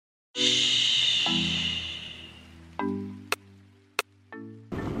Sins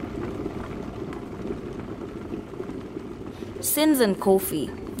and Coffee,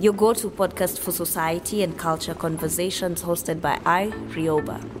 your go-to podcast for society and culture conversations, hosted by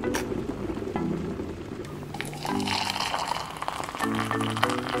Rioba.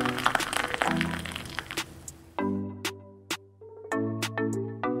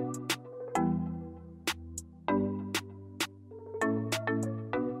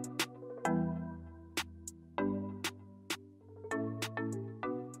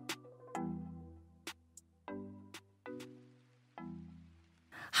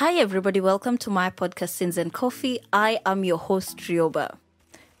 Hi everybody, welcome to my podcast Sins and Coffee. I am your host Rioba.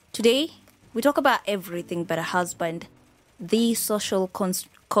 Today, we talk about everything but a husband, the social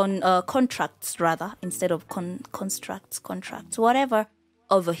contracts rather, instead of contracts, whatever,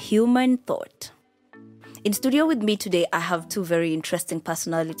 of a human thought. In studio with me today, I have two very interesting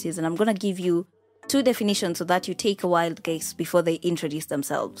personalities, and I'm going to give you two definitions so that you take a wild guess before they introduce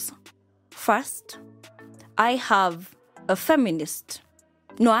themselves. First, I have a feminist.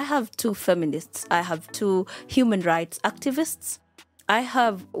 No, I have two feminists. I have two human rights activists. I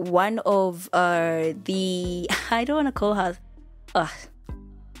have one of I don't want to call her, I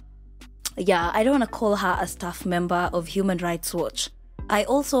don't want to call her a staff member of Human Rights Watch. I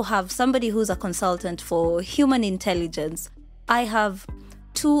also have somebody who's a consultant for human intelligence. I have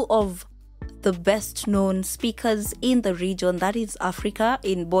two of the best known speakers in the region, that is Africa,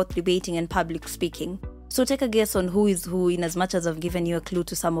 in both debating and public speaking. So take a guess on who is who, in as much as I've given you a clue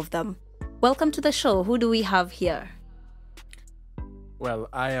to some of them. Welcome to the show. Who do we have here? Well,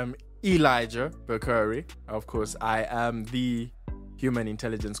 I am Elijah Bakari. Of course, I am the human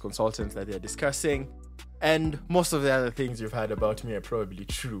intelligence consultant that they're discussing. And most of the other things you've heard about me are probably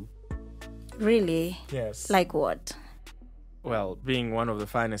true. Really? Yes. Like what? Well, being one of the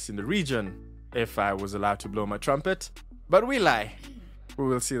finest in the region, if I was allowed to blow my trumpet. But we lie. We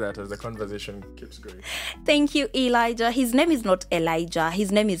will see that as the conversation keeps going. Thank you, Elijah. His name is not Elijah.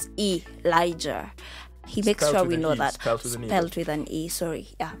 His name is Elijah. He makes sure we know that. Spelled with an E, sorry.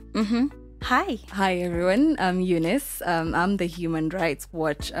 Yeah. Mm-hmm. Hi. Hi, everyone. I'm Eunice. I'm the Human Rights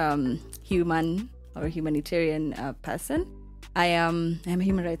Watch humanitarian person. I am a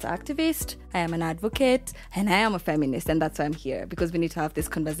human rights activist, I am an advocate, and I am a feminist, and that's why I'm here, because we need to have this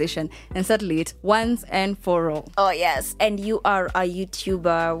conversation and settle it once and for all. Oh, yes. And you are a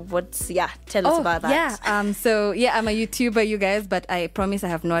YouTuber. Tell us about that. Yeah. I'm a YouTuber, you guys, but I promise I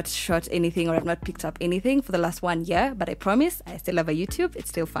have not shot anything or I've not picked up anything for the last 1 year, but I promise I still have a YouTube. It's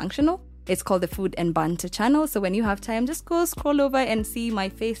still functional. It's called the Food and Banter channel. So when you have time, just go scroll over and see my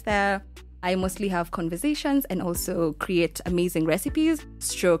face there. I mostly have conversations and also create amazing recipes,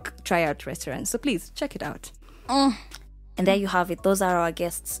 try out restaurants. So please check it out. And there you have it. Those are our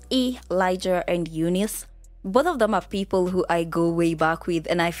guests, Elijah and Eunice. Both of them are people who I go way back with,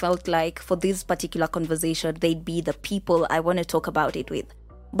 and I felt like for this particular conversation, they'd be the people I want to talk about it with.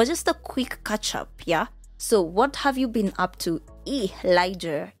 But just a quick catch up, yeah? So what have you been up to,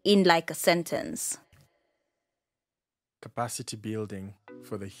 Elijah, in like a sentence? Capacity building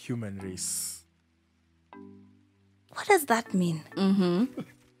for the human race. What does that mean? Mm-hmm.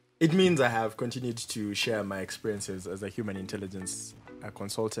 It means I have continued to share my experiences as a human intelligence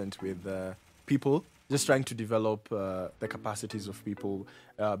consultant with people, just trying to develop the capacities of people,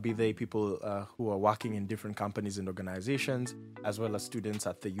 be they people who are working in different companies and organizations, as well as students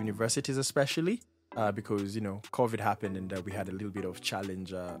at the universities especially, because, COVID happened and we had a little bit of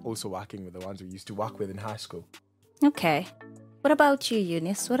challenge also working with the ones we used to work with in high school. Okay. What about you,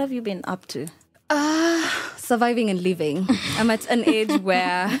 Eunice? What have you been up to? Surviving and living. I'm at an age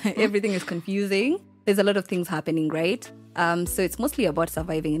where everything is confusing. There's a lot of things happening, right? So it's mostly about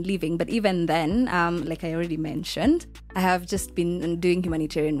surviving and living. But even then, like I already mentioned, I have just been doing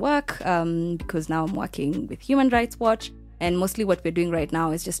humanitarian work because now I'm working with Human Rights Watch. And mostly what we're doing right now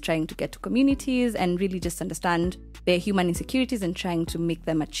is just trying to get to communities and really just understand their human insecurities and trying to make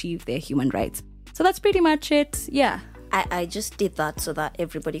them achieve their human rights. So that's pretty much it. Yeah. I just did that so that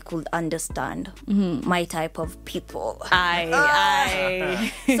everybody could understand my type of people.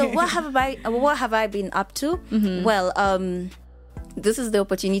 So what have I been up to? Mm-hmm. Well, this is the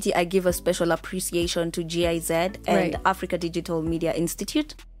opportunity I give a special appreciation to GIZ and Africa Digital Media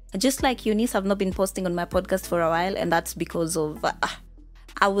Institute. Just like Eunice, I've not been posting on my podcast for a while, and that's because of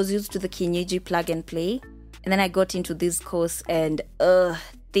I was used to the Kinyuji plug and play, and then I got into this course and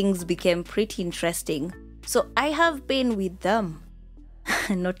things became pretty interesting. So I have been with them.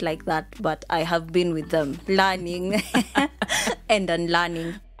 Not like that, but I have been with them, learning and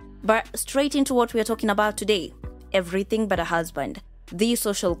unlearning. But straight into what we are talking about today, everything but a husband. the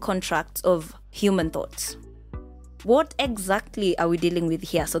social contracts of human thoughts. What exactly are we dealing with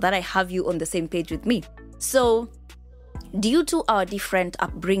here so that I have you on the same page with me? So, due to our different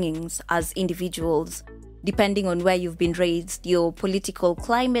upbringings as individuals, depending on where you've been raised, your political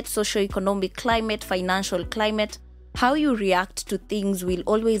climate, socio-economic climate, financial climate, how you react to things will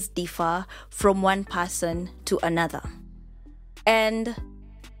always differ from one person to another. And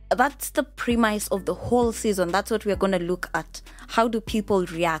that's the premise of the whole season. That's what we're going to look at. How do people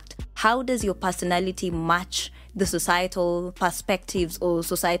react? How does your personality match the societal perspectives or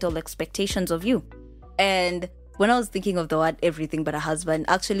societal expectations of you? And when I was thinking of the word everything but a husband,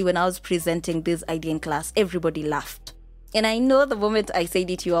 actually when I was presenting this idea in class, everybody laughed. And I know the moment I said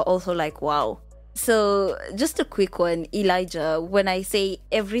it, you are also like, wow. So just a quick one, Elijah, when I say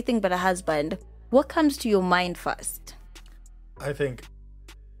everything but a husband, what comes to your mind first? I think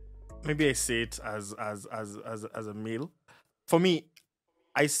maybe I say it as a male. For me,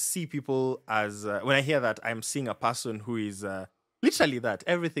 I see people as when I hear that, I'm seeing a person who is literally that,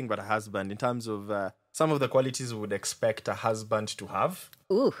 everything but a husband, in terms of some of the qualities we would expect a husband to have.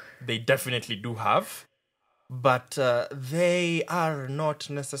 Ooh. They definitely do have, but they are not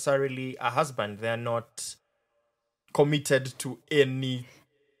necessarily a husband. They are not committed to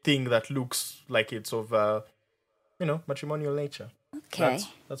anything that looks like it's of matrimonial nature. Okay.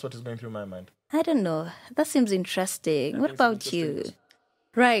 That's what is going through my mind. I don't know. That seems interesting. What about you?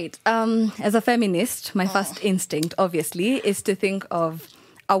 Right. As a feminist, my first instinct, obviously, is to think of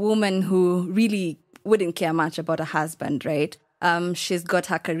a woman who really wouldn't care much about a husband, right? She's got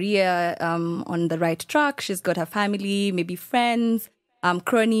her career on the right track. She's got her family, maybe friends,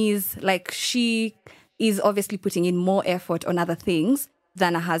 cronies. Like, she is obviously putting in more effort on other things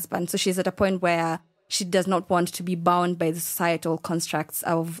than a husband. So she's at a point where she does not want to be bound by the societal constructs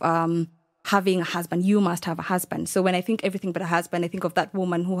of having a husband. You must have a husband. So when I think everything but a husband, I think of that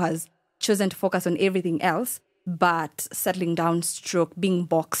woman who has chosen to focus on everything else, but settling down, being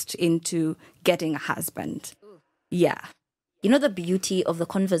boxed into getting a husband. Yeah. You know, the beauty of the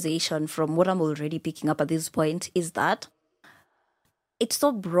conversation from what I'm already picking up at this point is that it's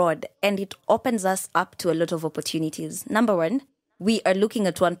so broad and it opens us up to a lot of opportunities. Number one, we are looking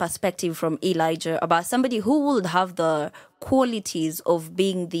at one perspective from Elijah about somebody who would have the qualities of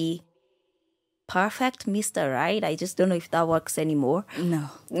being the perfect Mr. Right. I just don't know if that works anymore. No,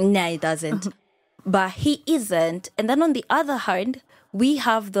 it doesn't. But he isn't. And then on the other hand, we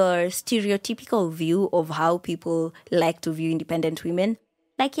have the stereotypical view of how people like to view independent women.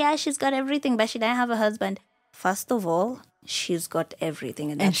 Like, yeah, she's got everything, but she doesn't have a husband. First of all, she's got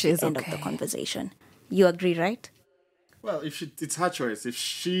everything, and that's the end of the conversation. You agree, right? Well, it's her choice. If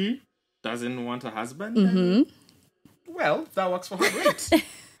she doesn't want a husband, then, well, that works for her. Great.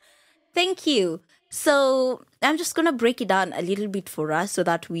 Thank you. So I'm just going to break it down a little bit for us so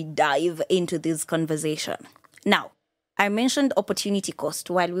that we dive into this conversation. Now, I mentioned opportunity cost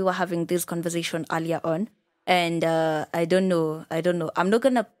while we were having this conversation earlier on. And I don't know. I'm not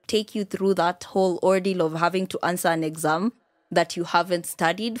going to take you through that whole ordeal of having to answer an exam that you haven't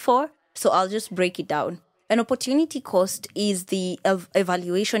studied for. So I'll just break it down. An opportunity cost is the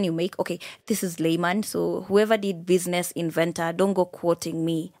evaluation you make. Okay, this is layman, so whoever did business inventor, don't go quoting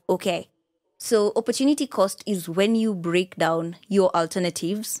me. Okay, so opportunity cost is when you break down your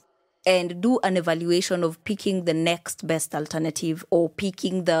alternatives and do an evaluation of picking the next best alternative or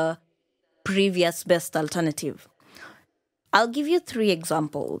picking the previous best alternative. I'll give you 3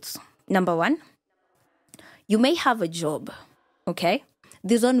 examples. Number 1, you may have a job, okay?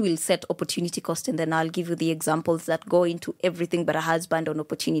 This one will set opportunity cost, and then I'll give you the examples that go into everything but a husband on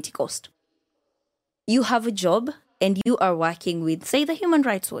opportunity cost. You have a job and you are working with, say, the Human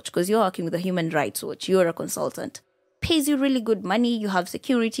Rights Watch, because you're working with the Human Rights Watch. You're a consultant. Pays you really good money. You have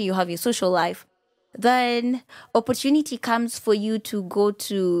security. You have your social life. Then opportunity comes for you to go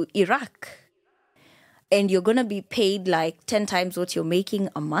to Iraq, and you're going to be paid like 10 times what you're making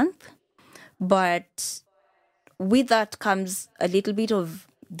a month. But with that comes a little bit of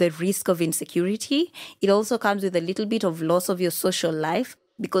the risk of insecurity. It also comes with a little bit of loss of your social life,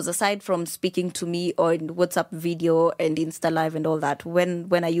 because aside from speaking to me on WhatsApp video and Insta Live and all that, when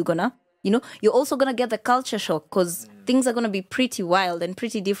are you gonna, you're also gonna get the culture shock, because things are gonna be pretty wild and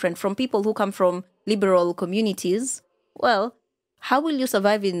pretty different from people who come from liberal communities. Well, how will you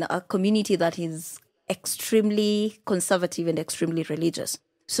survive in a community that is extremely conservative and extremely religious?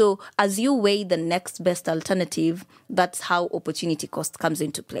 So as you weigh the next best alternative, that's how opportunity cost comes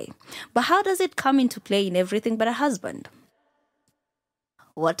into play. But how does it come into play in everything but a husband?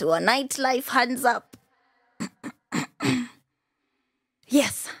 What do a nightlife, hands up?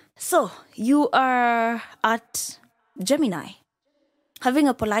 Yes. So you are at Gemini. having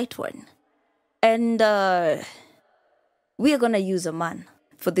a polite one. And we are going to use a man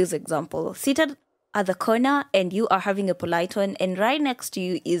for this example. Seated at the corner and you are having a polite one, and right next to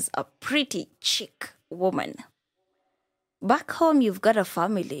you is a pretty chic woman. Back home, you've got a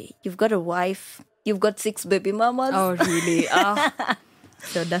family, you've got a wife, you've got 6 baby mamas. Oh, really?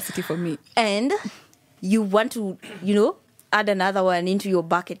 The audacity for me. And you want to, add another one into your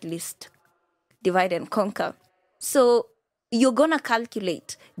bucket list. Divide and conquer. So you're going to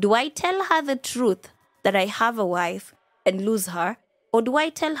calculate, do I tell her the truth that I have a wife and lose her? Or do I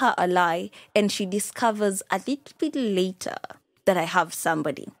tell her a lie and she discovers a little bit later that I have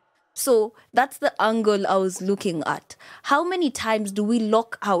somebody? So that's the angle I was looking at. How many times do we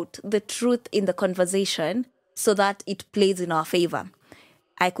lock out the truth in the conversation so that it plays in our favor?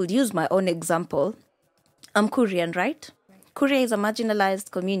 I could use my own example. I'm Korean, right? Korea is a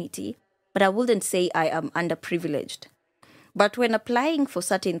marginalized community, but I wouldn't say I am underprivileged. But when applying for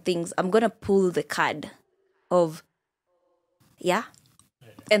certain things, I'm going to pull the card of,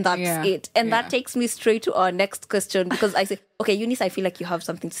 and that's it. And that takes me straight to our next question, because I say, okay, Eunice, I feel like you have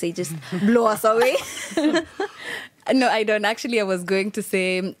something to say. Just blow us away. No, I don't. Actually, I was going to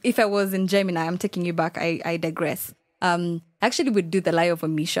say, if I was in Gemini, I'm taking you back. I digress. Actually, we'd do the lie of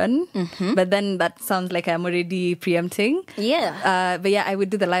omission, but then that sounds like I'm already preempting. Yeah. But I would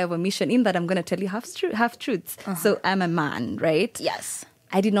do the lie of omission in that I'm going to tell you half truths. So I'm a man, right? Yes.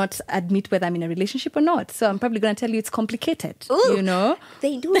 I did not admit whether I'm in a relationship or not. So I'm probably going to tell you it's complicated. Ooh,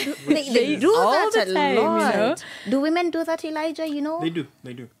 They do all that the a time, lot. Do women do that, Elijah? They do.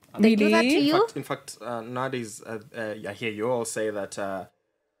 They do that to you? In fact, nowadays, I hear you all say that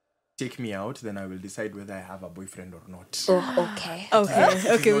take me out, then I will decide whether I have a boyfriend or not. Oh, okay.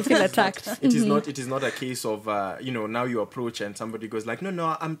 Okay, we feel attacked. It is not a case of, now you approach and somebody goes like,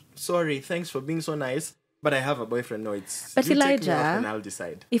 no, I'm sorry, thanks for being so nice, but I have a boyfriend. No, it's, but you Elijah, take me out and I'll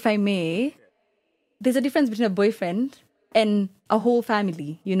decide. If I may, there's a difference between a boyfriend and a whole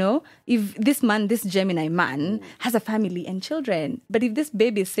family, If this Gemini man has a family and children, but if this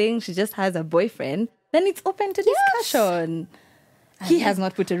baby is saying she just has a boyfriend, then it's open to discussion. He has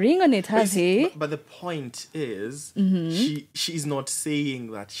not put a ring on it, has he? But the point is, she's not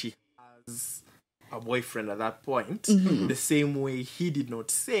saying that she has a boyfriend at that point, the same way he did not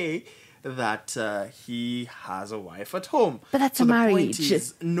say that he has a wife at home. But that's so a marriage. The point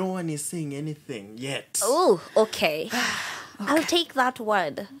is, no one is saying anything yet. Oh, okay. I'll take that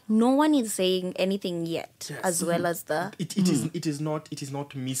word. No one is saying anything yet, as well as the... It is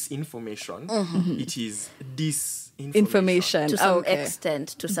not misinformation. It is disinformation.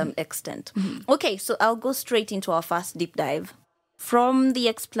 To some extent. Okay, so I'll go straight into our first deep dive. From the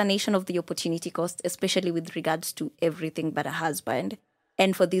explanation of the opportunity cost, especially with regards to everything but a husband.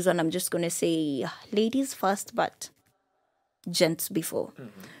 And for this one, I'm just going to say ladies first, but gents before.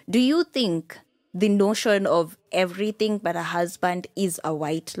 Do you think the notion of everything but a husband is a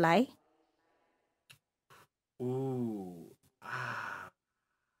white lie? Ooh.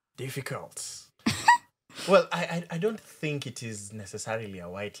 Difficult. Well, I don't think it is necessarily a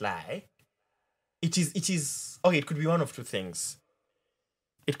white lie. It is okay, it could be one of two things.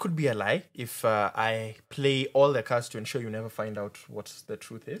 It could be a lie if I play all the cards to ensure you never find out what the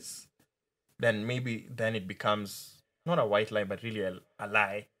truth is. Then it becomes not a white lie, but really a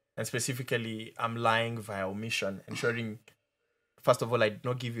lie. And specifically, I'm lying via omission, ensuring, first of all, I did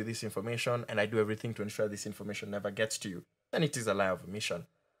not give you this information, and I do everything to ensure this information never gets to you. Then it is a lie of omission.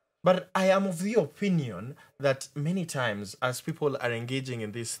 But I am of the opinion that many times, as people are engaging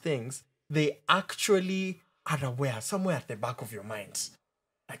in these things, they actually are aware, somewhere at the back of your minds.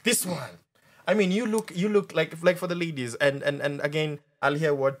 Like this one. I mean, you look like for the ladies, and again, I'll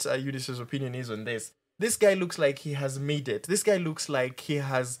hear what Eunice's opinion is on this. This guy looks like he has made it. This guy looks like he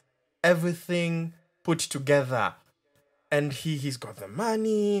has everything put together. And he's got the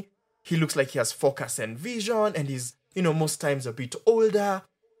money. He looks like he has focus and vision. And he's, most times a bit older.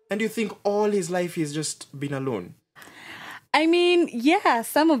 And you think all his life he's just been alone. I mean, yeah,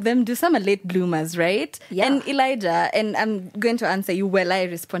 some of them do. Some are late bloomers, right? Yeah. And Elijah, and I'm going to answer you while I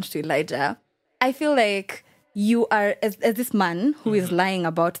respond to Elijah. I feel like you are, as this man who is lying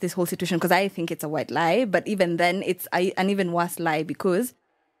about this whole situation, because I think it's a white lie, but even then it's an even worse lie, because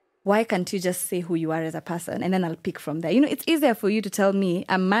why can't you just say who you are as a person and then I'll pick from there? It's easier for you to tell me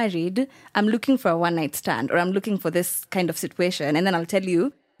I'm married, I'm looking for a one-night stand, or I'm looking for this kind of situation, and then I'll tell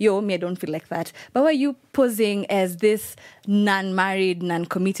you, I don't feel like that. But why are you posing as this non-married,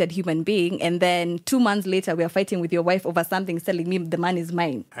 non-committed human being, and then 2 months later we are fighting with your wife over something, telling me the man is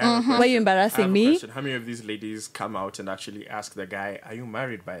mine? Why are you embarrassing me? How many of these ladies come out and actually ask the guy, are you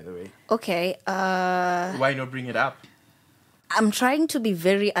married, by the way? Okay. Why not bring it up? I'm trying to be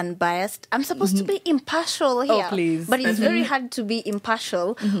very unbiased. I'm supposed to be impartial here. Please. But it's very hard to be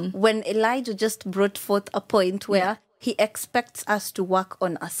impartial when Elijah just brought forth a point where he expects us to work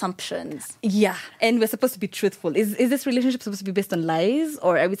on assumptions. Yeah, and we're supposed to be truthful. Is this relationship supposed to be based on lies,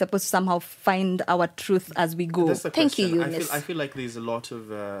 or are we supposed to somehow find our truth as we go? That's the Thank you, question. Eunice. I feel like there's a lot of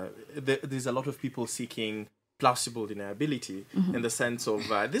there's a lot of people seeking plausible deniability in the sense of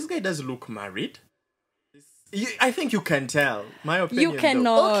this guy does look married. I think you can tell. My opinion. You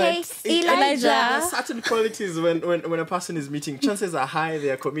cannot. Okay, Elijah. There's certain qualities when a person is meeting, chances are high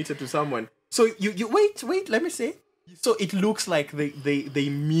they are committed to someone. So you wait, let me say. So it looks like they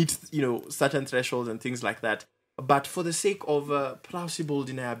meet, certain thresholds and things like that. But for the sake of plausible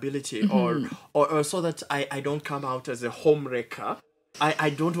deniability or so that I don't come out as a homewrecker, I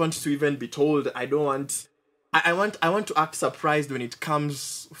don't want to even be told. I want to act surprised when it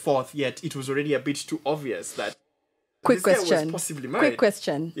comes forth, yet it was already a bit too obvious that Quick this guy was question. possibly married. Quick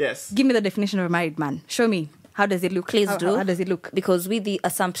question. Yes. Give me the definition of a married man. Show me. How does it look? Please do. How does it look? Because with the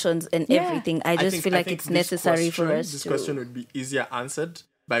assumptions and everything, I just feel like it's necessary for us This to... question would be easier answered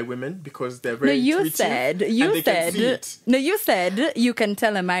by women because they're very You intuitive said and they can see it. you said you can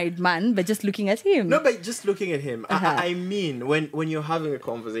tell a married man by just looking at him. No, but just looking at him. I mean, when you're having a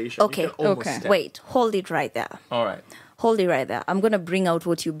conversation, Okay, you can almost okay. tell. Wait, hold it right there. All right. Hold it right there. I'm going to bring out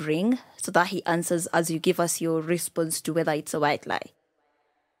what you bring so that he answers as you give us your response to whether it's a white lie.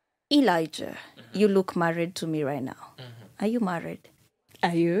 Elijah, you look married to me right now. Are you married?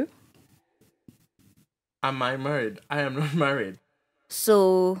 Are you? Am I married? I am not married.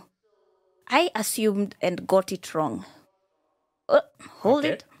 So I assumed and got it wrong. Hold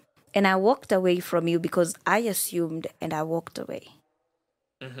Okay. it. And I walked away from you because I assumed and I walked away.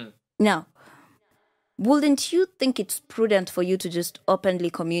 Now, wouldn't you think it's prudent for you to just openly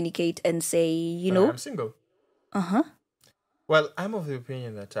communicate and say, I'm single. Well, I'm of the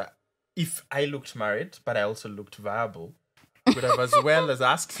opinion that if I looked married, but I also looked viable, would have as well as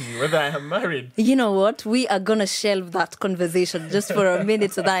asked me whether I am married. you know what? We are going to shelve that conversation just for a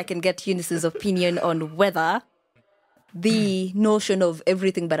minute so that I can get Eunice's opinion on whether the notion of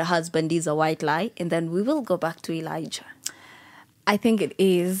everything but a husband is a white lie. And then we will go back to Elijah. I think it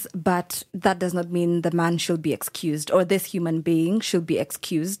is, but that does not mean the man should be excused or this human being should be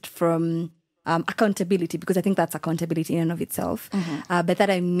excused from accountability, because I think that's accountability in and of itself. But that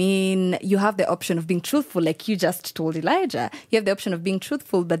I mean, you have the option of being truthful, like you just told Elijah. You have the option of being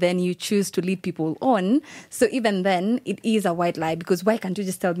truthful, but then you choose to lead people on. So even then, it is a white lie, because why can't you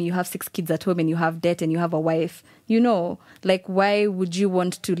just tell me you have 6 kids at home and you have debt and you have a wife? Like why would you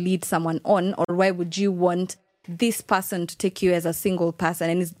want to lead someone on, or why would you want this person to take you as a single person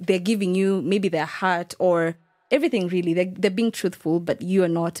and they're giving you maybe their heart or everything really. They're being truthful, but you are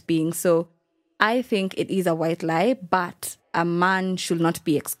not being. So I think it is a white lie, but a man should not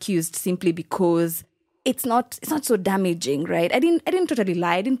be excused simply because it's not so damaging, right? I didn't totally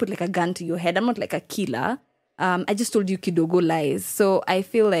lie. I didn't put like a gun to your head. I'm not like a killer. I just told you kidogo lies. So I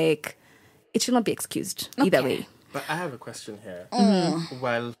feel like it should not be excused either way. But I have a question here.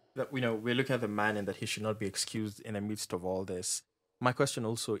 While we're looking at the man and that he should not be excused in the midst of all this, my question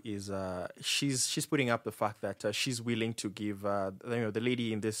also is she's putting up the fact that she's willing to give the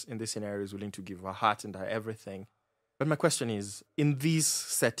lady in this scenario is willing to give her heart and her everything. But my question is, in these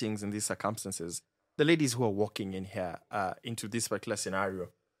settings, in these circumstances, the ladies who are walking in here into this particular scenario,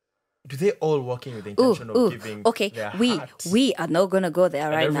 do they all walk in with the intention of giving their hearts? We are not going to go there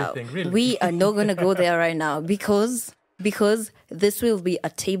right now. Really? We are not going to go there right now because this will be a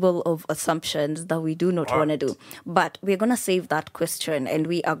table of assumptions that we do not want to do. But we're going to save that question and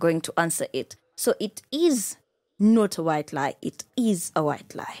we are going to answer it. So it is not a white lie. It is a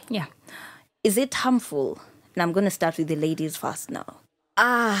white lie. Yeah. Is it harmful? And I'm going to start with the ladies first now.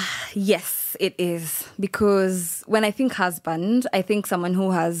 Yes, it is. Because when I think husband, I think someone who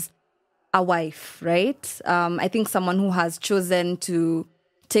has a wife, right? I think someone who has chosen to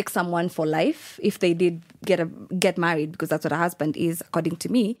take someone for life if they did get married, because that's what a husband is, according to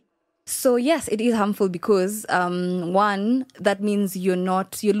me. So yes, it is harmful because one, that means you're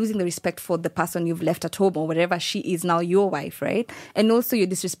losing the respect for the person you've left at home or wherever she is now your wife, right? And also you're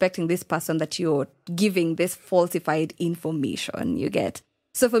disrespecting this person that you're giving this falsified information, you get.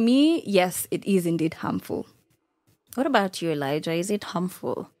 So for me, yes, it is indeed harmful. What about you, Elijah? Is it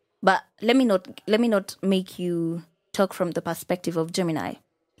harmful? But let me not make you talk from the perspective of Gemini.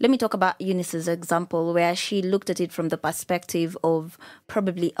 Let me talk about Eunice's example where she looked at it from the perspective of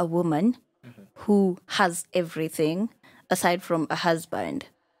probably a woman who has everything aside from a husband.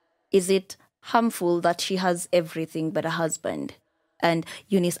 Is it harmful that she has everything but a husband? And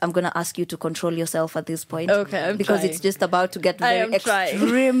Eunice, I'm going to ask you to control yourself at this point. Okay, I'm because trying. it's just about to get I very am trying.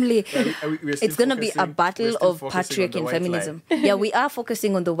 extremely. We're still It's going to be a focusing- battle we're still of focusing on patriarchy the and white feminism. lie. Yeah, we are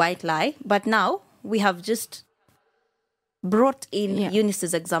focusing on the white lie, but now we have just brought in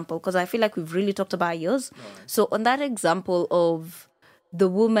Eunice's example because I feel like we've really talked about yours. So on that example of the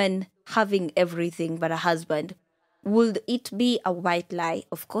woman having everything but a husband, would it be a white lie?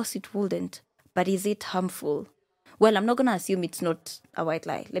 Of course it wouldn't. But is it harmful? Well, I'm not going to assume it's not a white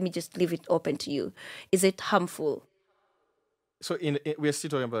lie. Let me just leave it open to you. Is it harmful? So we're still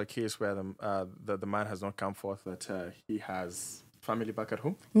talking about a case where the man has not come forth that he has family back at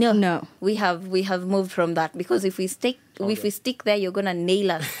home. No. We have moved from that because if we stick there, you're gonna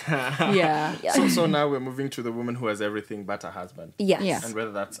nail us. Yeah. So now we're moving to the woman who has everything but a husband. Yes. Yeah. And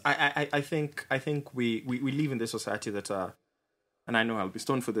whether that's I think we live in this society that and I know I'll be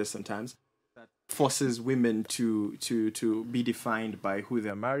stoned for this sometimes, that forces women to be defined by who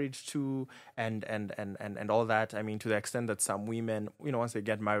they're married to and all that. I mean, to the extent that some women, once they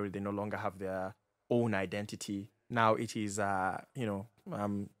get married, they no longer have their own identity. Now it is Bibia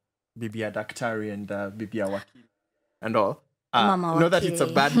Daktari and Bibia Wakil and all. Mama Not that it's a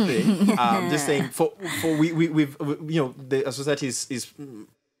Wakil. bad thing. Just saying for we've the society is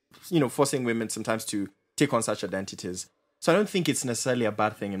forcing women sometimes to take on such identities. So I don't think it's necessarily a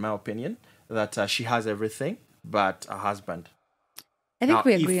bad thing, in my opinion, that she has everything but a husband. I think Now,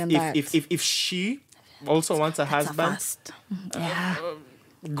 we agree on that. If she also wants a That's a husband, first. yeah.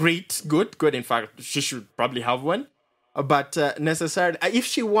 great, good. In fact, she should probably have one. But necessarily, if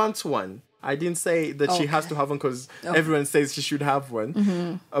she wants one, I didn't say that she has to have one because everyone says she should have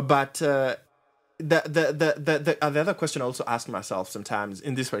one. But the other question I also ask myself sometimes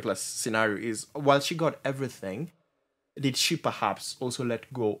in this particular scenario is, while she got everything, did she perhaps also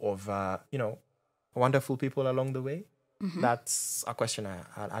let go of wonderful people along the way? That's a question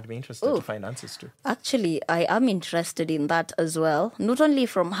I'd be interested to find answers to. Actually, I am interested in that as well. Not only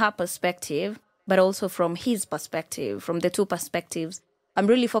from her perspective, but also from his perspective, from the two perspectives. I'm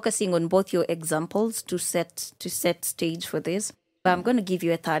really focusing on both your examples to set stage for this. But I'm going to give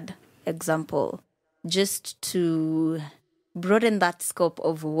you a third example just to broaden that scope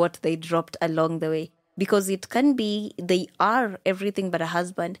of what they dropped along the way. Because it can be they are everything but a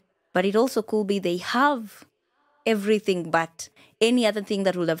husband, but it also could be they have everything but any other thing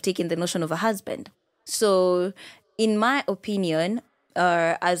that would have taken the notion of a husband. So, in my opinion,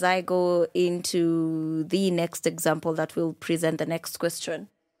 as I go into the next example that will present the next question,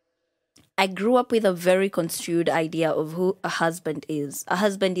 I grew up with a very construed idea of who a husband is. A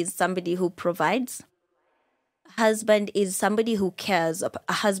husband is somebody who provides. A husband is somebody who cares.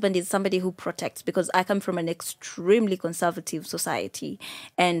 A husband is somebody who protects, because I come from an extremely conservative society,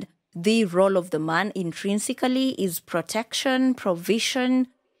 and the role of the man intrinsically is protection, provision,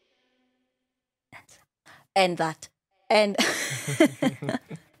 and that. And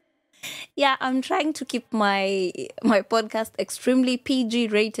yeah, I'm trying to keep my podcast extremely PG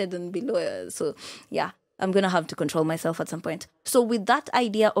rated and below. So yeah, I'm going to have to control myself at some point. So with that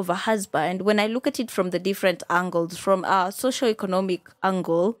idea of a husband, when I look at it from the different angles, from a socioeconomic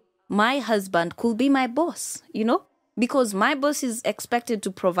angle, my husband could be my boss, because my boss is expected to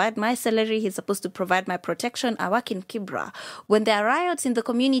provide my salary. He's supposed to provide my protection. I work in Kibra. When there are riots in the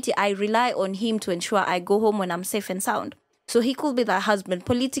community, I rely on him to ensure I go home when I'm safe and sound. So he could be that husband.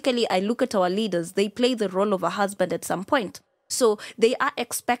 Politically, I look at our leaders. They play the role of a husband at some point. So they are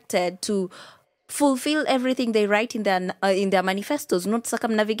expected to fulfill everything they write in their manifestos, not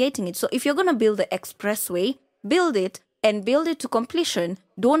circumnavigating it. So if you're going to build the expressway, build it and build it to completion.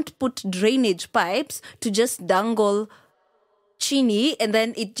 Don't put drainage pipes to just dangle chini and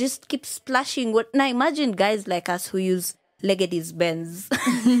then it just keeps splashing. Now imagine guys like us who use Legady's Benz.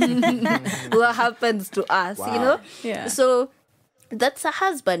 What happens to us, Yeah. So that's a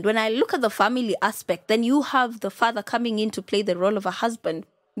husband. When I look at the family aspect, then you have the father coming in to play the role of a husband,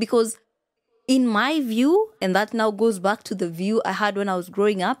 because in my view, and that now goes back to the view I had when I was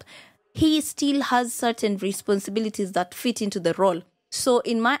growing up, he still has certain responsibilities that fit into the role. So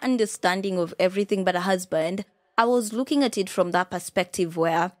in my understanding of everything but a husband, I was looking at it from that perspective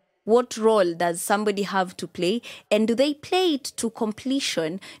where what role does somebody have to play, and do they play it to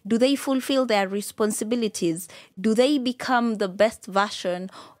completion? Do they fulfill their responsibilities? Do they become the best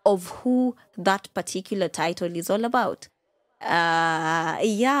version of who that particular title is all about?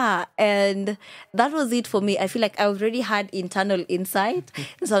 Yeah, and that was it for me. I feel like I already had internal insight,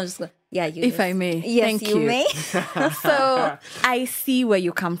 so I'm just going, yeah, you. If I may. Yes, Thank you you. may. So I see where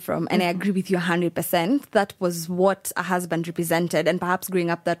you come from, and I agree with you 100%. That was what a husband represented, and perhaps growing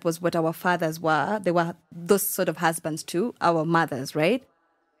up, that was what our fathers were. They were those sort of husbands too, our mothers, right?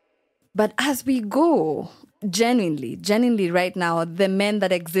 But as we go, genuinely right now, the men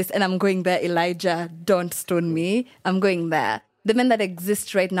that exist, and I'm going there, Elijah, don't stone me, I'm going there. The men that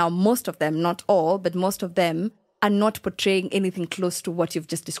exist right now, most of them, not all, but most of them are not portraying anything close to what you've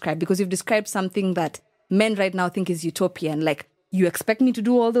just described, because you've described something that men right now think is utopian. Like, you expect me to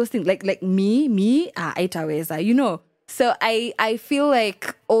do all those things? Like me, aitaweza, you know? So I feel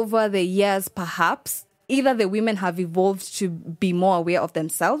like over the years, perhaps, either the women have evolved to be more aware of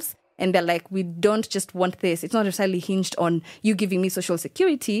themselves, and they're like, we don't just want this. It's not necessarily hinged on you giving me social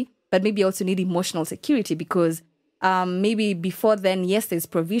security, but maybe I also need emotional security, because maybe before then, yes, there's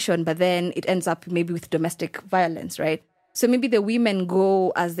provision, but then it ends up maybe with domestic violence, right? So maybe the women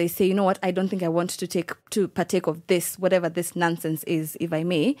go as they say, you know what, I don't think I want to partake of this, whatever this nonsense is, if I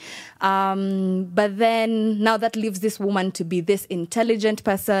may. But then now that leaves this woman to be this intelligent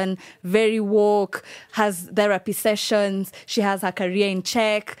person, very woke, has therapy sessions, she has her career in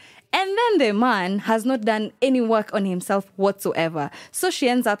check. And then the man has not done any work on himself whatsoever. So she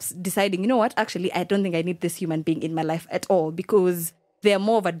ends up deciding, you know what, actually, I don't think I need this human being in my life at all, because they're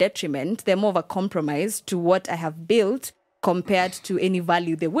more of a detriment, they're more of a compromise to what I have built compared to any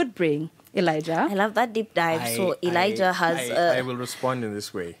value they would bring. Elijah? I love that deep dive. So Elijah I will respond in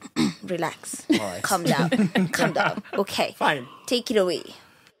this way. Relax. All right. Calm down. Calm down. Okay. Fine. Take it away.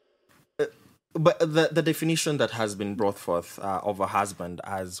 But the definition that has been brought forth of a husband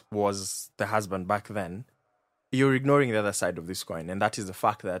as was the husband back then, you're ignoring the other side of this coin. And that is the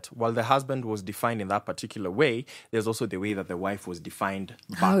fact that while the husband was defined in that particular way, there's also the way that the wife was defined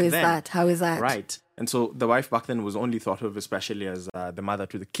back then. How is that? Right. And so the wife back then was only thought of especially as the mother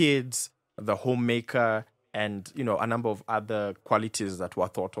to the kids, the homemaker, and, you know, a number of other qualities that were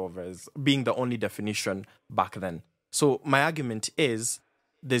thought of as being the only definition back then. So my argument is,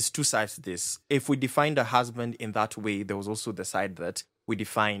 there's two sides to this. If we defined a husband in that way, there was also the side that we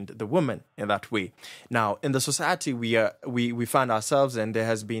defined the woman in that way. Now, in the society we find ourselves in, there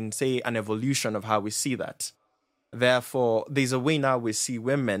has been, say, an evolution of how we see that. Therefore, there's a way now we see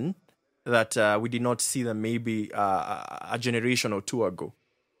women that we did not see them maybe a generation or two ago.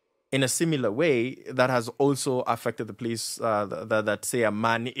 In a similar way, that has also affected the place that say, a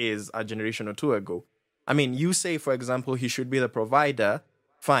man is a generation or two ago. I mean, you say, for example, he should be the provider.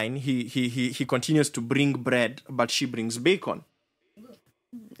 Fine, he continues to bring bread, but she brings bacon.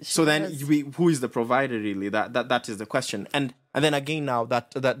 So then, who is the provider really? That is the question. And then again, now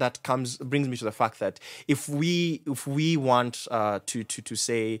that brings me to the fact that if we want to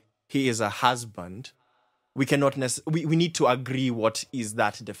say he is a husband, we cannot we need to agree what is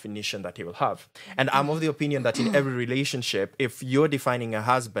that definition that he will have. And I'm of the opinion that in every relationship, if you're defining a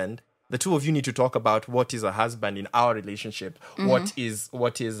husband, the two of you need to talk about what is a husband in our relationship, what is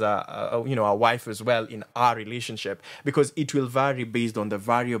a wife as well in our relationship, because it will vary based on the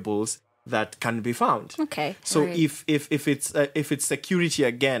variables that can be found. Okay. So right. if it's security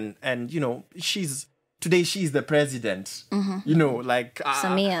again, and she's the president,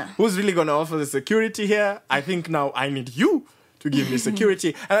 Samia, who's really gonna offer the security here? I think now I need you to give me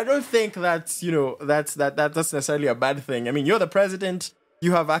security, and I don't think that's necessarily a bad thing. I mean, you're the president.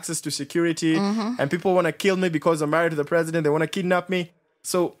 You have access to security, and people want to kill me because I'm married to the president. They want to kidnap me.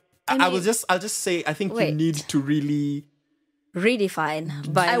 So I'll just say, I think you need to really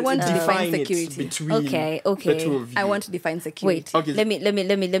redefine. But I want to define security. Between Okay. the two of you. I want to define security. Wait, Okay.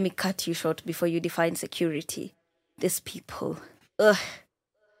 let me cut you short before you define security. These people. Ugh.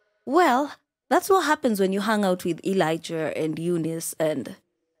 Well, that's what happens when you hang out with Elijah and Eunice. And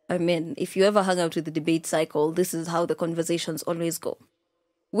I mean, if you ever hung out with the debate cycle, this is how the conversations always go.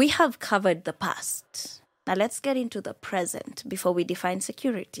 We have covered the past. Now let's get into the present before we define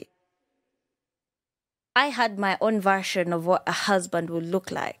security. I had my own version of what a husband would look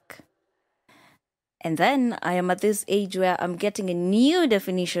like. And then I am at this age where I'm getting a new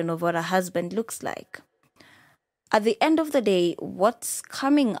definition of what a husband looks like. At the end of the day, what's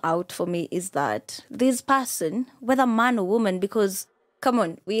coming out for me is that this person, whether man or woman, because, come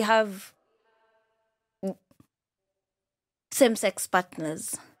on, we have same-sex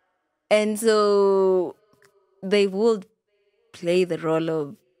partners. And so they will play the role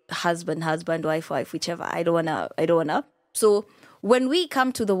of husband, wife, whichever. I don't wanna. So when we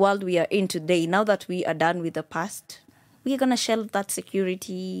come to the world we are in today, now that we are done with the past, we're gonna shelve that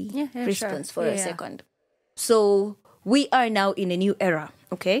security response for a second. So we are now in a new era,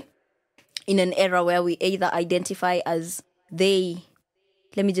 okay? In an era where we either identify as they.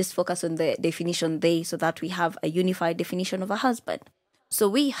 Let me just focus on the definition they so that we have a unified definition of a husband. So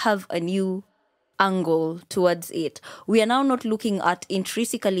we have a new angle towards it. We are now not looking at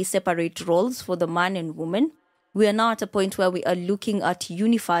intrinsically separate roles for the man and woman. We are now at a point where we are looking at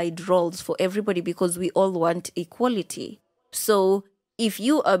unified roles for everybody because we all want equality. So if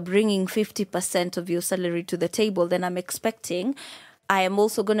you are bringing 50% of your salary to the table, then I'm expecting I am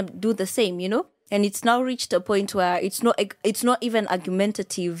also going to do the same, you know? And it's now reached a point where it's not even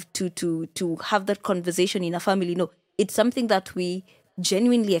argumentative to have that conversation in a family. No, it's something that we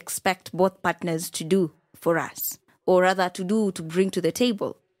genuinely expect both partners to do for us, or rather to bring to the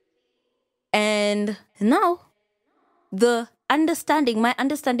table. And now my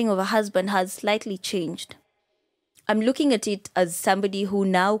understanding of a husband has slightly changed. I'm looking at it as somebody who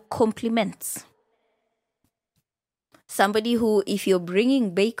now complements. Somebody who, if you're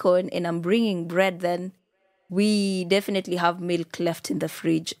bringing bacon and I'm bringing bread, then we definitely have milk left in the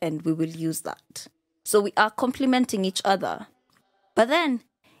fridge and we will use that. So we are complementing each other. But then,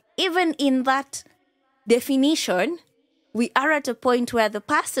 even in that definition, we are at a point where the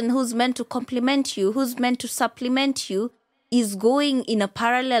person who's meant to complement you, who's meant to supplement you, is going in a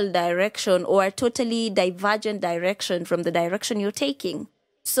parallel direction or a totally divergent direction from the direction you're taking.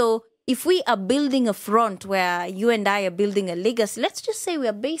 So if we are building a front where you and I are building a legacy, let's just say we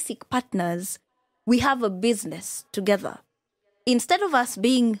are basic partners, we have a business together. Instead of us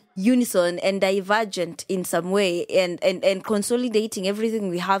being unison and divergent in some way and consolidating everything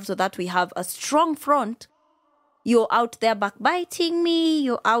we have so that we have a strong front, you're out there backbiting me,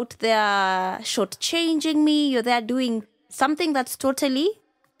 you're out there shortchanging me, you're there doing something that's totally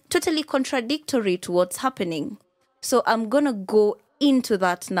contradictory to what's happening. So I'm going to go into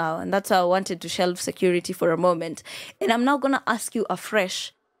that now, and that's how I wanted to shelve security for a moment. And I'm now going to ask you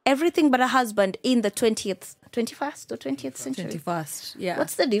afresh, everything but a husband in the 21st or 20th century? 21st, yeah.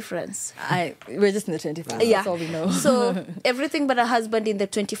 What's the difference? We're just in the 21st, Yeah. that's all we know. So everything but a husband in the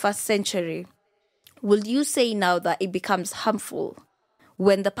 21st century, will you say now that it becomes harmful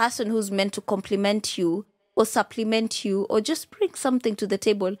when the person who's meant to complement you or supplement you or just bring something to the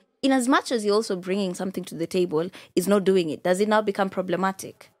table, in as much as you're also bringing something to the table, is not doing it? Does it now become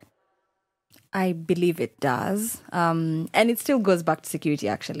problematic? I believe it does. And it still goes back to security,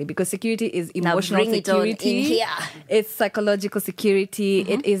 actually, because security is emotional bring it on in security. here. It's psychological security.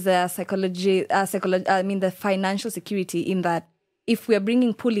 It is the financial security, in that if we're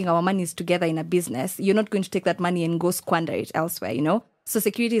pooling our monies together in a business, you're not going to take that money and go squander it elsewhere, you know? So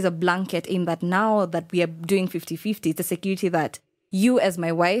security is a blanket, in that now that we are doing 50-50, it's a security that you as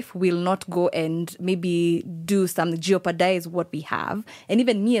my wife will not go and maybe jeopardize what we have. And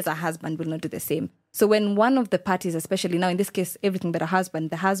even me as a husband will not do the same. So when one of the parties, especially now in this case, everything but a husband,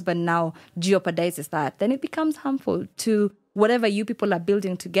 the husband now jeopardizes that, then it becomes harmful to whatever you people are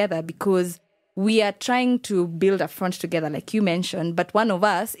building together, because we are trying to build a front together, like you mentioned, but one of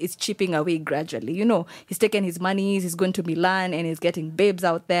us is chipping away gradually. You know, he's taking his money, he's going to Milan and he's getting babes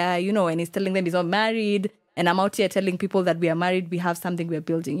out there, you know, and he's telling them he's not married. And I'm out here telling people that we are married, we have something we're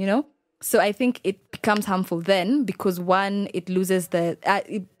building, you know? So I think it becomes harmful then, because one, it loses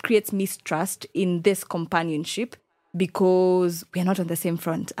it creates mistrust in this companionship, because we're not on the same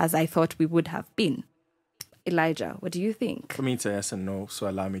front as I thought we would have been. Elijah, what do you think? For me, it's a yes and no, so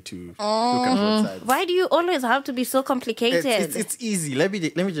allow me to look at both sides. Why do you always have to be so complicated? It's easy. Let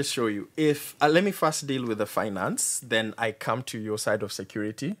me just show you. If let me first deal with the finance, then I come to your side of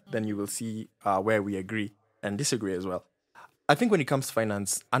security, then you will see where we agree and disagree as well. I think when it comes to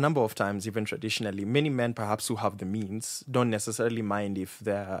finance, a number of times, even traditionally, many men perhaps who have the means don't necessarily mind if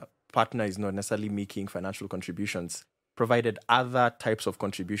their partner is not necessarily making financial contributions, provided other types of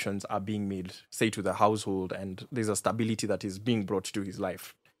contributions are being made, say, to the household, and there's a stability that is being brought to his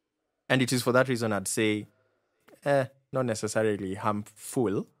life. And it is for that reason I'd say, not necessarily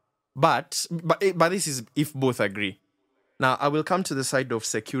harmful, but this is if both agree. Now, I will come to the side of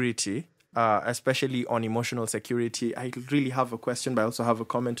security, especially on emotional security. I really have a question, but I also have a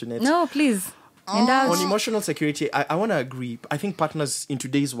comment on it. No, please. On emotional security, I want to agree. I think partners in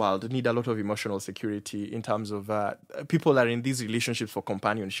today's world need a lot of emotional security in terms of people are in these relationships for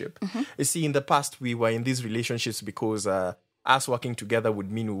companionship. Mm-hmm. You see, in the past, we were in these relationships because us working together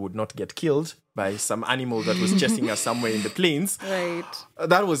would mean we would not get killed by some animal that was chasing us somewhere in the plains. Right.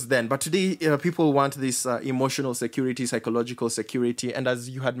 That was then. But today, people want this emotional security, psychological security. And as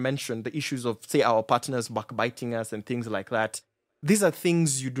you had mentioned, the issues of, say, our partners backbiting us and things like that. These are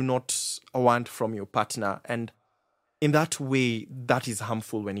things you do not want from your partner. And in that way, that is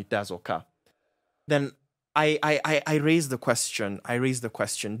harmful when it does occur. Then I raise the question.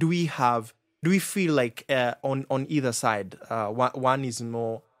 Do we feel like on either side, one is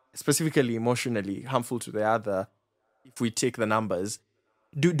more specifically emotionally harmful to the other? If we take the numbers,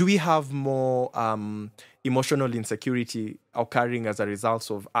 do we have more emotional insecurity occurring as a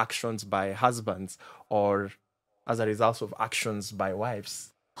result of actions by husbands or as a result of actions by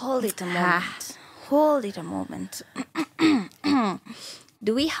wives? Hold it a moment.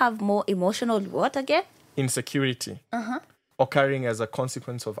 Do we have more emotional what again? Insecurity occurring as a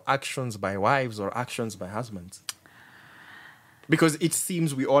consequence of actions by wives or actions by husbands? Because it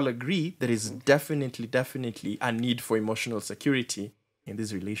seems we all agree there is definitely a need for emotional security in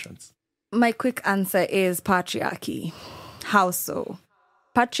these relations. My quick answer is patriarchy. How so?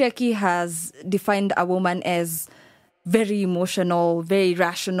 Patriarchy has defined a woman as very emotional, very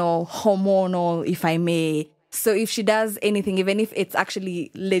rational, hormonal, if I may. So if she does anything, even if it's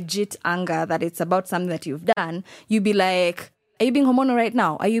actually legit anger, that it's about something that you've done, you'd be like, are you being hormonal right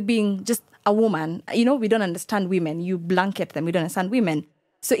now? Are you being just a woman? You know, we don't understand women. You blanket them. We don't understand women.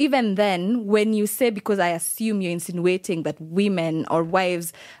 So even then, when you say, because I assume you're insinuating that women or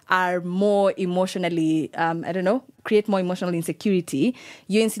wives are more emotionally, create more emotional insecurity,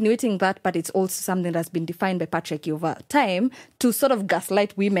 you're insinuating that, but it's also something that's been defined by patriarchy over time to sort of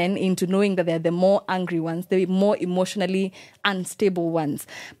gaslight women into knowing that they're the more angry ones, the more emotionally unstable ones.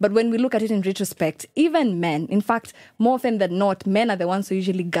 But when we look at it in retrospect, even men, in fact, more often than not, men are the ones who are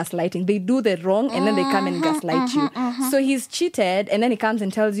usually gaslighting. They do the wrong and then they come and gaslight you. So he's cheated and then he comes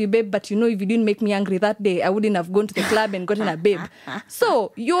and tells you, babe, but you know, if you didn't make me angry that day, I wouldn't have gone to the club and gotten a babe.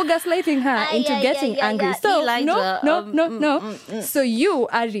 So you're gaslighting her into getting angry. So no. So you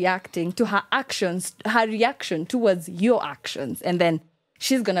are reacting to her actions, her reaction towards your actions, and then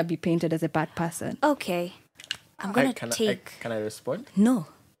she's gonna be painted as a bad person. Okay, I'm gonna take. Can I respond? No,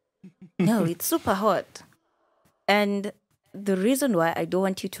 it's super hot, and the reason why I don't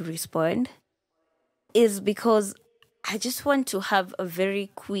want you to respond is because I just want to have a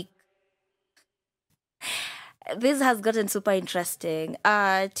very quick. This has gotten super interesting.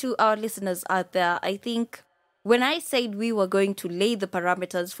 To our listeners out there, I think when I said we were going to lay the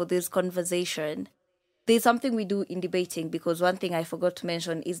parameters for this conversation, there's something we do in debating, because one thing I forgot to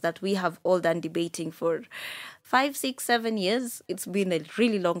mention is that we have all done debating for 5, 6, 7 years. It's been a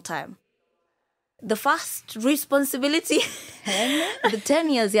really long time. The first responsibility, the 10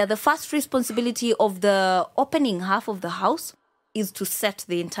 years, the first responsibility of the opening half of the house is to set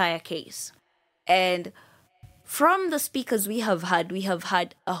the entire case. And from the speakers we have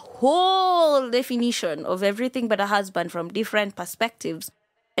had a whole definition of everything but a husband from different perspectives.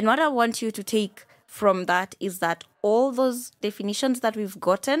 And what I want you to take from that is that all those definitions that we've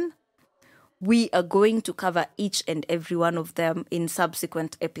gotten, we are going to cover each and every one of them in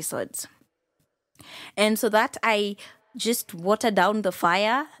subsequent episodes. And so that I just water down the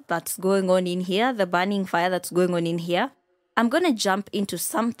fire that's going on in here, the burning fire that's going on in here, I'm going to jump into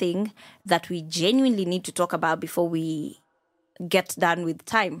something that we genuinely need to talk about before we get done with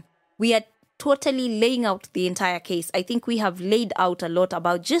time. We are totally laying out the entire case. I think we have laid out a lot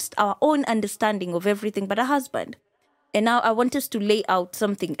about just our own understanding of everything but a husband. And now I want us to lay out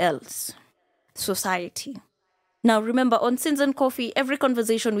something else. Society. Now remember, on Sins and Coffee, every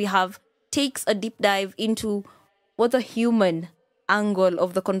conversation we have takes a deep dive into what the human angle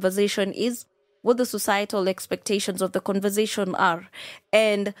of the conversation is, what the societal expectations of the conversation are.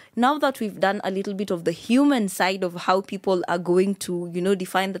 And now that we've done a little bit of the human side of how people are going to,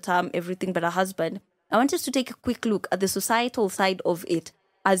 define the term everything but a husband, I want us to take a quick look at the societal side of it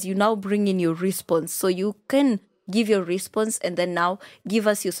as you now bring in your response. So you can give your response and then now give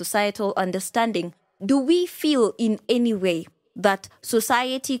us your societal understanding. Do we feel in any way that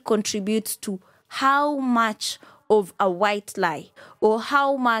society contributes to how much of a white lie or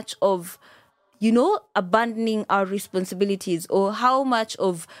how much of abandoning our responsibilities or how much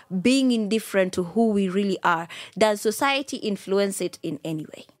of being indifferent to who we really are? Does society influence it in any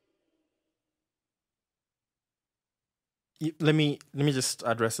way? Let me just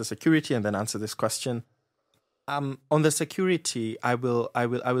address the security and then answer this question. On the security, I will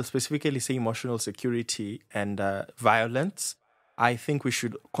specifically say emotional security and violence. I think we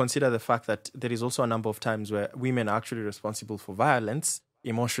should consider the fact that there is also a number of times where women are actually responsible for violence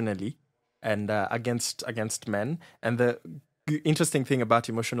emotionally and against men. And the interesting thing about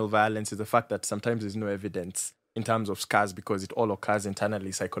emotional violence is the fact that sometimes there's no evidence in terms of scars because it all occurs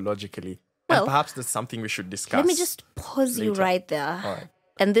internally, psychologically. Well, and perhaps that's something we should discuss. Let me just pause you right there. All right.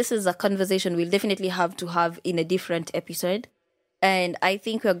 And this is a conversation we'll definitely have to have in a different episode. And I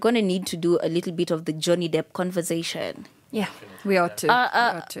think we're going to need to do a little bit of the Johnny Depp conversation. Yeah, we ought to. We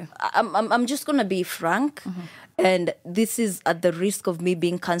ought to. I'm just gonna be frank, and this is at the risk of me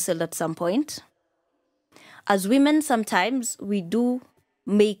being cancelled at some point. As women, sometimes we do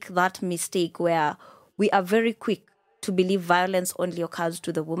make that mistake where we are very quick to believe violence only occurs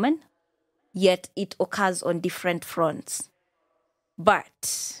to the woman, yet it occurs on different fronts.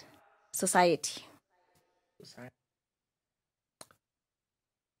 But society.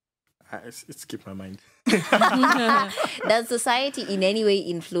 It skipped my mind. Does society in any way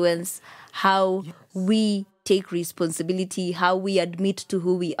influence how we take responsibility, how we admit to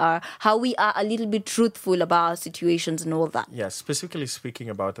who we are, how we are a little bit truthful about our situations and all that? Yes, specifically speaking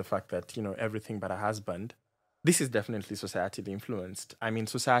about the fact that, everything but a husband, this is definitely societally influenced. I mean,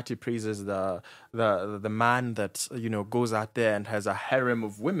 society praises the man that, goes out there and has a harem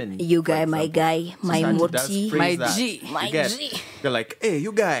of women. You for guy, my example. guy, my Society does moti, praise my that. G. You my get? G. They're like, hey,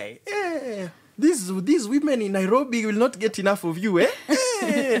 you guy, these women in Nairobi will not get enough of you,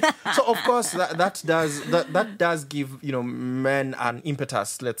 eh? So of course that does give men an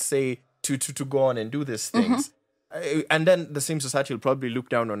impetus, let's say, to go on and do these things. And then the same society will probably look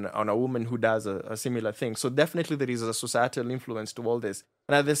down on a woman who does a similar thing. So definitely there is a societal influence to all this.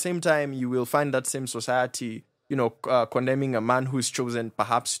 And at the same time, you will find that same society, condemning a man who's chosen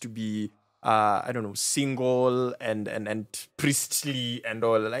perhaps to be, single and priestly and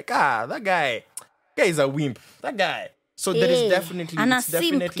all. Like, that guy is a wimp. That guy. So there is definitely,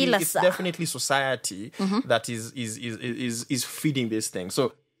 it's definitely society that is feeding this thing.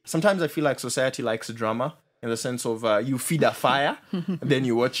 So sometimes I feel like society likes drama. In the sense of you feed a fire, and then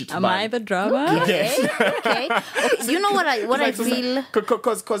you watch it Am burn. I the drama? Okay. You know what I feel?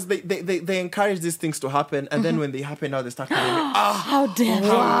 Because they encourage these things to happen, and then when they happen now, they start going, How dare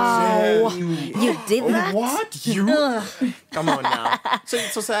Wow. you. You did that? What? You? Come on now. So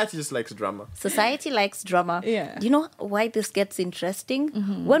society just likes drama. Society likes drama. Yeah. You know why this gets interesting?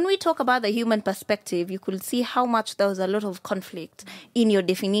 When we talk about the human perspective, you could see how much there was a lot of conflict in your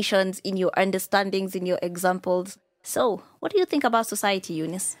definitions, in your understandings, in your examples. So, what do you think about society,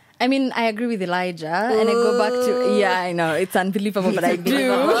 Eunice? I mean, I agree with Elijah, and I go back to, I know, it's unbelievable, but I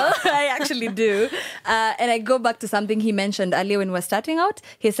do. I actually do. And I go back to something he mentioned earlier when we were starting out.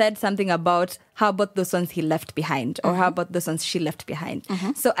 He said something about how about those ones he left behind, or how about those ones she left behind.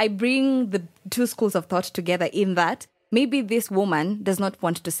 So I bring the two schools of thought together in that maybe this woman does not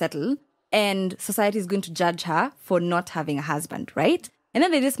want to settle, and society is going to judge her for not having a husband, right? And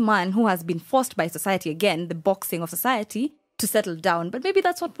then there's this man who has been forced by society, again, the boxing of society, to settle down. But maybe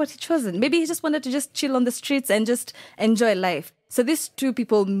that's not what he chosen. Maybe he just wanted to just chill on the streets and just enjoy life. So these two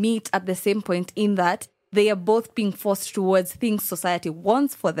people meet at the same point in that they are both being forced towards things society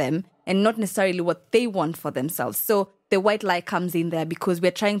wants for them and not necessarily what they want for themselves. So the white lie comes in there because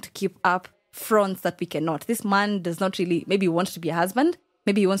we're trying to keep up fronts that we cannot. This man does not really maybe want to be a husband.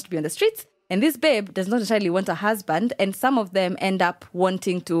 Maybe he wants to be on the streets. And this babe does not necessarily want a husband, and some of them end up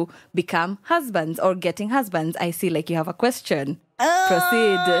wanting to become husbands or getting husbands. I see like you have a question.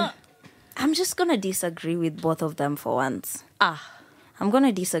 Proceed. I'm just going to disagree with both of them for once. I'm going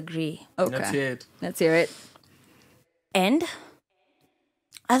to disagree. Okay. That's it. Let's hear it. And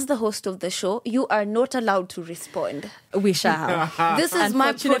as the host of the show, you are not allowed to respond. We shall. This is my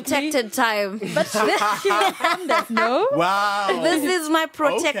Unfortunately- protected time. But no. Wow. This is my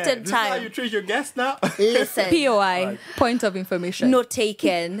protected Okay. This is how time. you treat your guests now? Listen. POI, point of information. Not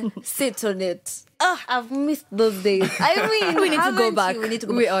taken. Sit on it. I've missed those days. I mean, We need to go haven't back. you? We need to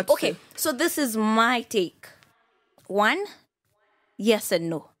go We back. ought to. Okay, so this is my take. One, yes and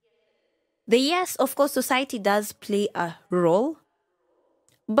no. The yes, of course, society does play a role,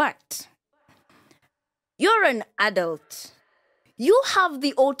 but you're an adult. You have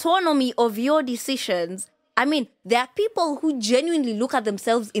the autonomy of your decisions. I mean, there are people who genuinely look at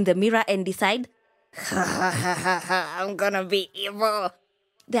themselves in the mirror and decide, I'm gonna be evil.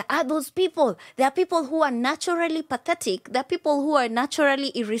 There are those people. There are people who are naturally pathetic. There are people who are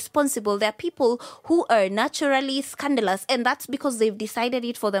naturally irresponsible. There are people who are naturally scandalous. And that's because they've decided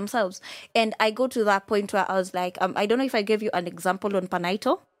it for themselves. And I go to that point where I was like, I don't know if I gave you an example on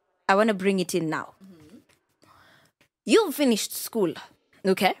Panaito. I want to bring it in now. You've finished school,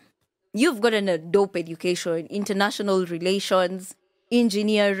 okay? You've gotten a dope education, international relations,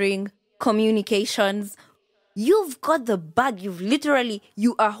 engineering, communications. You've got the bag.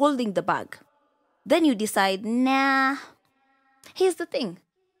 You are holding the bag. Then you decide, nah, here's the thing.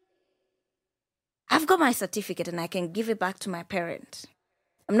 I've got my certificate and I can give it back to my parent.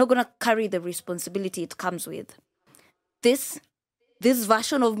 I'm not going to carry the responsibility it comes with. This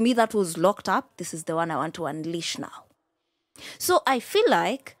version of me that was locked up, this is the one I want to unleash now. So I feel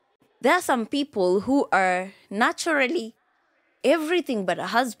like there are some people who are naturally everything but a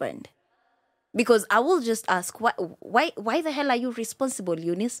husband. Because I will just ask, why the hell are you responsible,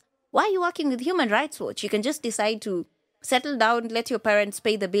 Eunice? Why are you working with Human Rights Watch? You can just decide to settle down, let your parents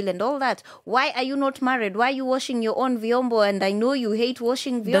pay the bill and all that. Why are you not married? Why are you washing your own vyombo? And I know you hate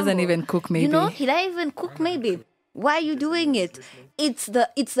washing vyombo. Doesn't even cook, maybe. You know, he doesn't even cook, maybe. Why are you doing it? It's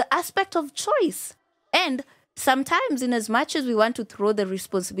the aspect of choice. And sometimes, in as much as we want to throw the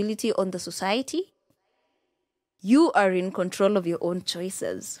responsibility on the society, you are in control of your own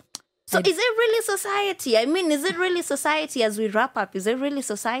choices. So is it really society? I mean, is it really society as we wrap up? Is it really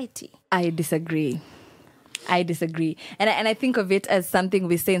society? I disagree. And I think of it as something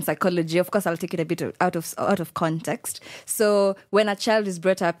we say in psychology. Of course, I'll take it a bit out of context. So when a child is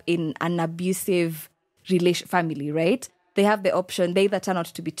brought up in an abusive family, right? They have the option, they either turn out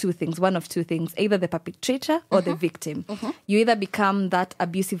to be two things, one of two things, either the perpetrator or the victim. You either become that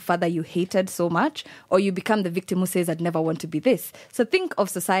abusive father you hated so much, or you become the victim who says, I'd never want to be this. So think of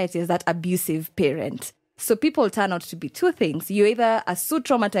society as that abusive parent. So people turn out to be two things. You either are so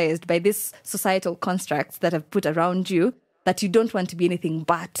traumatized by these societal constructs that have put around you that you don't want to be anything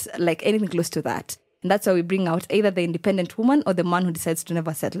but, like anything close to that. And that's why we bring out either the independent woman or the man who decides to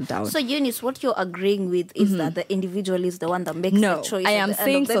never settle down. So, Eunice, what you're agreeing with is that the individual is the one that makes the choice. I am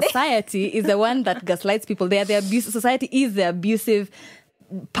saying society is the one that gaslights people. They are the abusive. Society is the abusive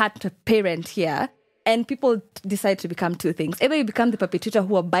parent here. And people decide to become two things. Either you become the perpetrator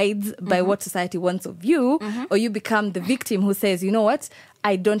who abides by what society wants of you, or you become the victim who says, you know what,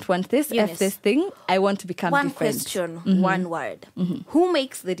 I don't want this, Eunice, F this thing, I want to become one different. Question, one word. Who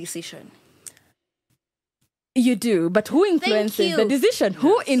makes the decision? You do, but who influences the decision?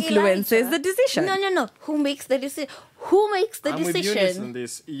 Who influences the decision? No. Who makes the decision? Who makes the I'm with Eunice decision? on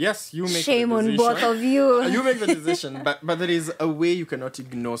this. Yes, you make Shame the on decision. both of you. You make the decision, but there is a way you cannot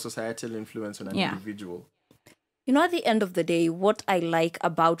ignore societal influence on an individual. You know, at the end of the day, what I like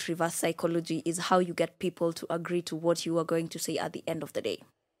about reverse psychology is how you get people to agree to what you are going to say at the end of the day.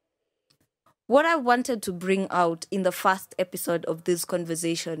 What I wanted to bring out in the first episode of this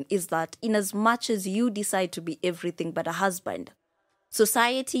conversation is that in as much as you decide to be everything but a husband,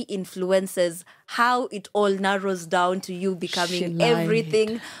 society influences how it all narrows down to you becoming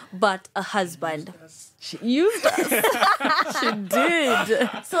everything but a husband. She used us. She did.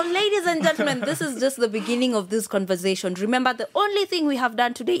 So, ladies and gentlemen, this is just the beginning of this conversation. Remember, the only thing we have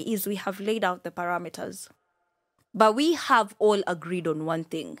done today is we have laid out the parameters. But we have all agreed on one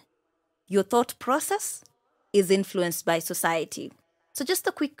thing. Your thought process is influenced by society. So just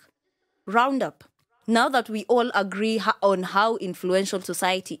a quick roundup. Now that we all agree on how influential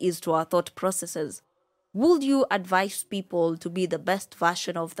society is to our thought processes, would you advise people to be the best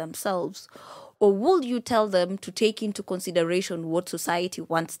version of themselves? Or would you tell them to take into consideration what society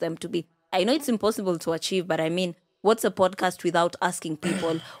wants them to be? I know it's impossible to achieve, but I mean, what's a podcast without asking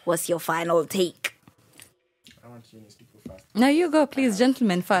people, what's your final take? I want Eunice to go first. Now you go, please,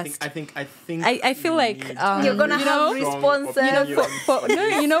 gentlemen first. I think. I feel like You're gonna have responses.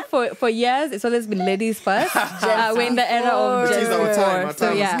 For years it's always been ladies first. We're in the era of It is gender our time. war. Our So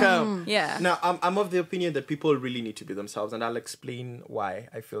time yeah, has come. yeah. Now, I'm of the opinion that people really need to be themselves, and I'll explain why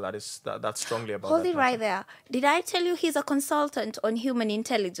I feel that strongly about Hold that it right there. Did I tell you he's a consultant on human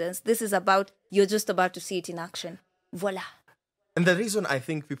intelligence? This is about, you're just about to see it in action. Voila. And the reason I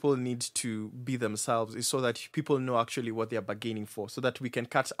think people need to be themselves is so that people know actually what they are bargaining for, so that we can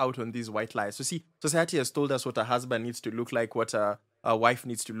cut out on these white lies. So see, society has told us what a husband needs to look like, what a wife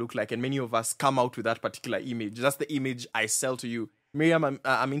needs to look like, and many of us come out with that particular image. That's the image I sell to you. Miriam,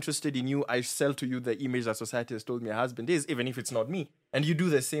 I'm interested in you. I sell to you the image that society has told me a husband is, even if it's not me. And you do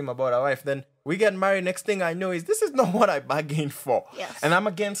the same about a wife. Then we get married. Next thing I know is this is not what I bargained for. Yes. And I'm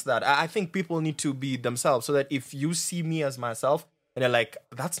against that. I think people need to be themselves, so that if you see me as myself and you're like,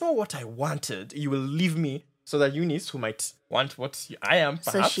 that's not what I wanted, you will leave me, so that Eunice, who might want what I am,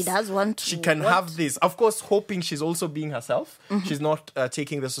 perhaps, So she does want to. she can have this. Of course, hoping she's also being herself. Mm-hmm. She's not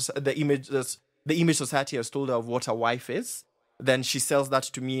taking the image society has told her of what a wife is. Then she sells that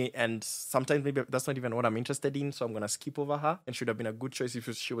to me, and sometimes maybe that's not even what I'm interested in, so I'm going to skip over her, and should have been a good choice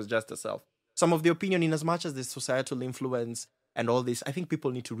if she was just herself. So I'm of the opinion, in as much as there's societal influence and all this, I think people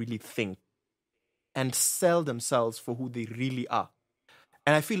need to really think and sell themselves for who they really are.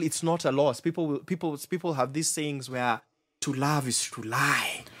 And I feel it's not a loss. People have these sayings where to love is to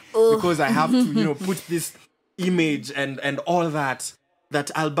lie. Because I have to, put this image and all that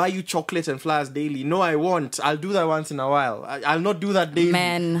I'll buy you chocolate and flowers daily. No, I won't. I'll do that once in a while. I'll not do that daily.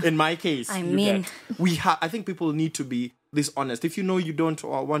 Man. In my case. I mean, I think people need to be this honest. If you know you don't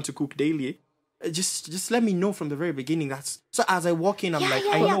want to cook daily, just let me know from the very beginning. That's so as I walk in, I'm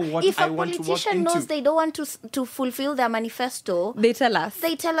I know what if I a want to walk politician knows into. they don't want to fulfill their manifesto, They tell us.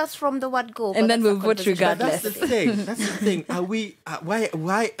 they tell us from the word go. And but then that's a we'll vote conversation. But that's the regardless. thing. That's the thing. Are we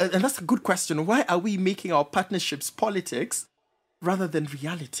why? And that's a good question. Why are we making our partnerships politics rather than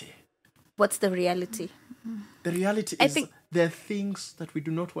reality? What's the reality? The reality I is think- there are things that we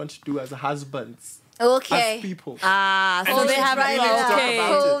do not want to do as husbands, Okay. as people. So And they we have should right really there. talk okay.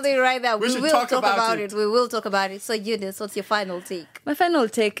 about it. Hold it right there. We We should will talk talk about about it. it. We will talk about it. So, Eunice, what's your final take? My final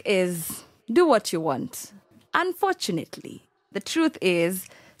take is do what you want. Unfortunately, the truth is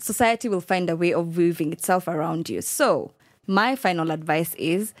society will find a way of weaving itself around you. So, my final advice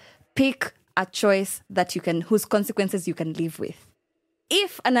is pick a choice that you can, whose consequences you can live with.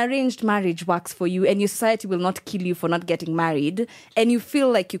 If an arranged marriage works for you and your society will not kill you for not getting married, and you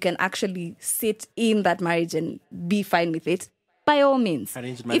feel like you can actually sit in that marriage and be fine with it, by all means.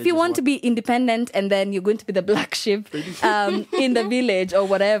 Arranged If you marriages want to work. be independent and then you're going to be the black sheep in the village or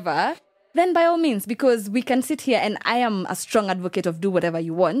whatever, then by all means, because we can sit here and I am a strong advocate of do whatever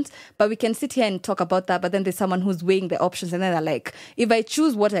you want, but we can sit here and talk about that. But then there's someone who's weighing the options and then they're like, if I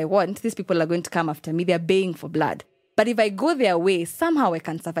choose what I want, these people are going to come after me. They're baying for blood. But if I go their way, somehow I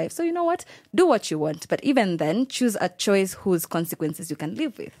can survive. So you know what? Do what you want. But even then, choose a choice whose consequences you can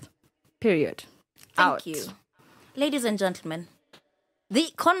live with. Period. Thank you. Ladies and gentlemen, the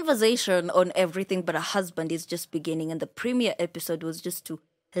conversation on everything but a husband is just beginning, and the premiere episode was just to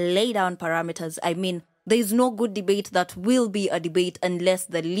lay down parameters. I mean, there is no good debate that will be a debate unless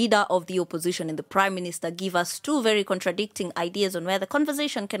the leader of the opposition and the prime minister give us two very contradicting ideas on where the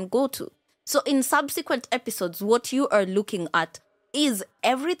conversation can go to. So in subsequent episodes, what you are looking at is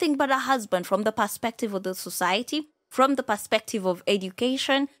everything but a husband from the perspective of the society, from the perspective of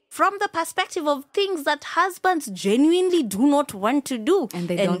education, from the perspective of things that husbands genuinely do not want to do. And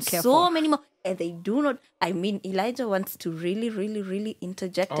they don't care so for. many more. And they do not. I mean, Elijah wants to really, really, really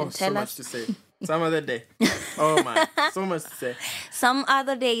interject Oh, and so tell much us to say. Some other day. Oh my, so much to say. some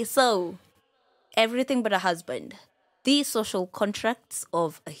other day. So, everything but a husband. These social contracts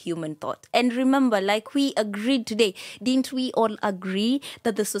of a human thought. And remember, like we agreed today, didn't we all agree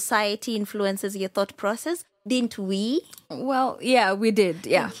that the society influences your thought process? Didn't we? Well, yeah, we did.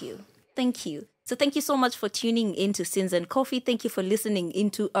 Yeah. Thank you. Thank you. So thank you so much for tuning into Sins and Coffee. Thank you for listening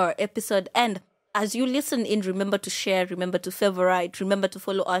into our episode. And as you listen in, remember to share, remember to favorite, remember to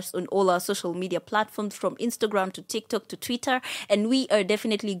follow us on all our social media platforms from Instagram to TikTok to Twitter. And we are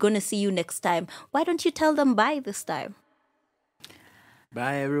definitely going to see you next time. Why don't you tell them bye this time?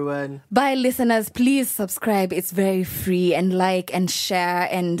 Bye, everyone. Bye, listeners. Please subscribe. It's very free, and like and share.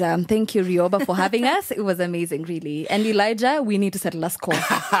 And thank you, Rioba, for having us. It was amazing, really. And Elijah, we need to settle a score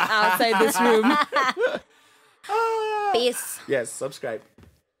outside this room. Peace. Yes, subscribe.